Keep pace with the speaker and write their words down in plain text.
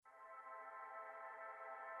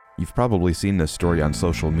You've probably seen this story on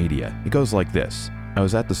social media. It goes like this. I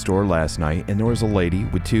was at the store last night and there was a lady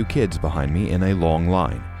with two kids behind me in a long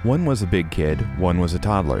line. One was a big kid, one was a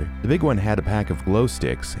toddler. The big one had a pack of glow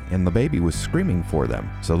sticks and the baby was screaming for them.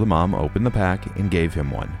 So the mom opened the pack and gave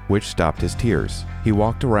him one, which stopped his tears. He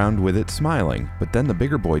walked around with it smiling, but then the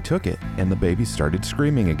bigger boy took it and the baby started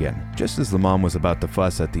screaming again. Just as the mom was about to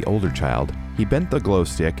fuss at the older child, he bent the glow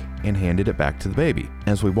stick and handed it back to the baby.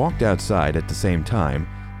 As we walked outside at the same time,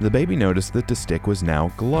 the baby noticed that the stick was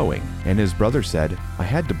now glowing, and his brother said, "I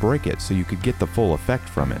had to break it so you could get the full effect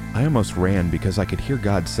from it." I almost ran because I could hear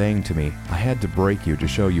God saying to me, "I had to break you to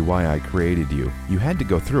show you why I created you. You had to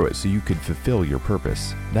go through it so you could fulfill your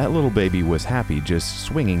purpose." That little baby was happy just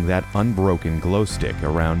swinging that unbroken glow stick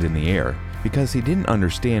around in the air, because he didn't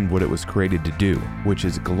understand what it was created to do, which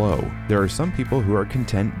is glow. There are some people who are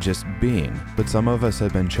content just being, but some of us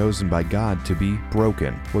have been chosen by God to be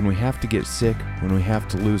broken. When we have to get sick, when we have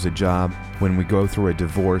to lose a job, when we go through a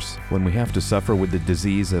divorce, when we have to suffer with the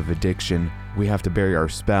disease of addiction, we have to bury our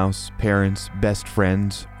spouse, parents, best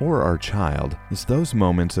friends, or our child. It's those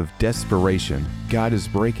moments of desperation. God is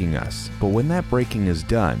breaking us. But when that breaking is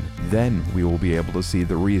done, then we will be able to see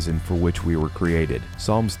the reason for which we were created.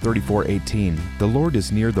 Psalms 34:18, "The Lord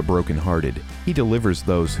is near the brokenhearted. He delivers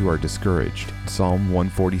those who are discouraged." Psalm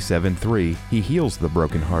 147:3, "He heals the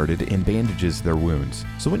brokenhearted and bandages their wounds."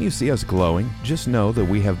 So when you see us glowing, just know that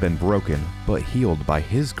we have been broken, but healed by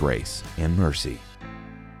His grace and mercy.